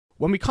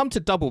when we come to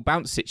double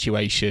bounce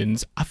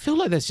situations, I feel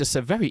like there's just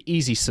a very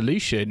easy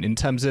solution in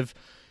terms of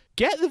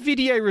get the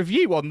video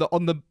review on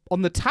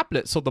the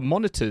tablets or the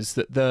monitors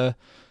that the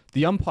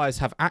umpires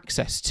have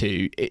access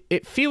to.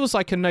 It feels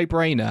like a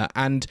no-brainer,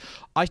 and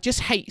I just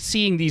hate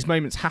seeing these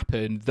moments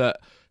happen that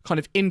kind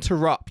of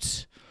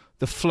interrupt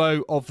the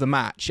flow of the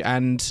match.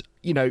 And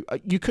you know,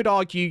 you could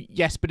argue,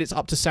 yes, but it's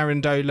up to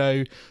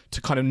Cerundolo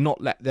to kind of not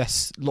let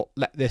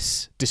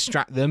this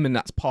distract them, and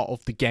that's part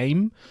of the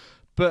game.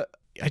 But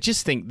I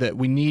just think that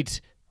we need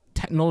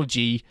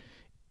technology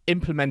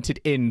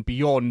implemented in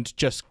beyond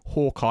just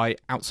Hawkeye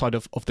outside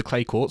of the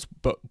clay courts,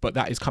 but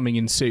that is coming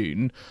in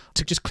soon,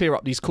 to just clear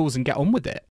up these calls and get on with it.